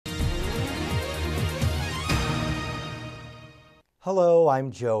Hello,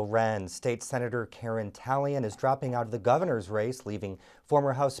 I'm Joe Hren. State Senator Karen Tallian is dropping out of the governor's race, leaving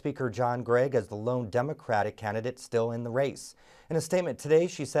former House Speaker John Gregg as the lone Democratic candidate still in the race. In a statement today,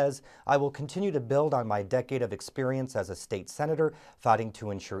 she says, "I will continue to build on my decade of experience as a state senator, fighting to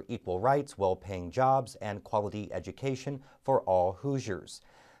ensure equal rights, well-paying jobs, and quality education for all Hoosiers."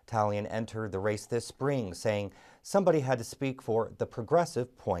 Tallian entered the race this spring, saying somebody had to speak for the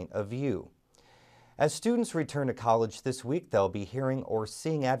progressive point of view. As students return to college this week, they'll be hearing or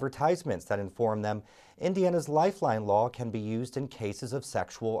seeing advertisements that inform them Indiana's LifeLine law can be used in cases of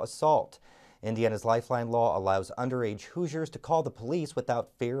sexual assault. Indiana's LifeLine law allows underage Hoosiers to call the police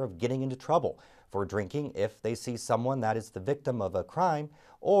without fear of getting into trouble for drinking if they see someone that is the victim of a crime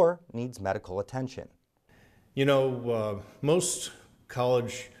or needs medical attention. You know, most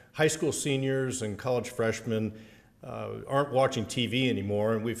high school seniors and college freshmen aren't watching TV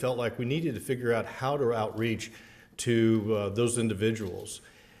anymore, and we felt like we needed to figure out how to outreach to those individuals.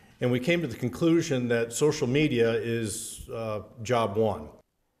 And we came to the conclusion that social media is job one.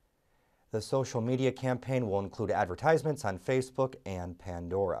 The social media campaign will include advertisements on Facebook and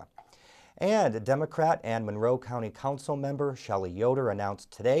Pandora. And Democrat and Monroe County Council member Shelli Yoder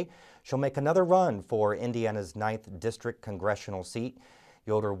announced today she'll make another run for Indiana's 9th District congressional seat.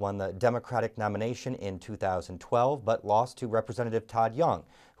 Yoder won the Democratic nomination in 2012, but lost to Representative Todd Young,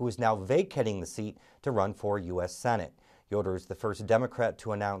 who is now vacating the seat to run for U.S. Senate. Yoder is the first Democrat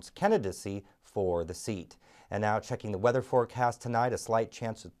to announce candidacy for the seat. And now checking the weather forecast tonight, a slight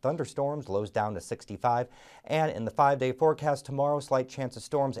chance of thunderstorms, lows down to 65. And in the 5-day forecast tomorrow, slight chance of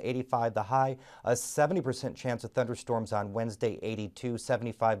storms, 85 the high, a 70% chance of thunderstorms on Wednesday, 82,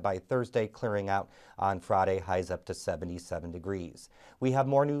 75 by Thursday, clearing out on Friday, highs up to 77 degrees. We have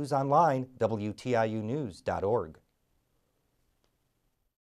more news online, WTIUnews.org.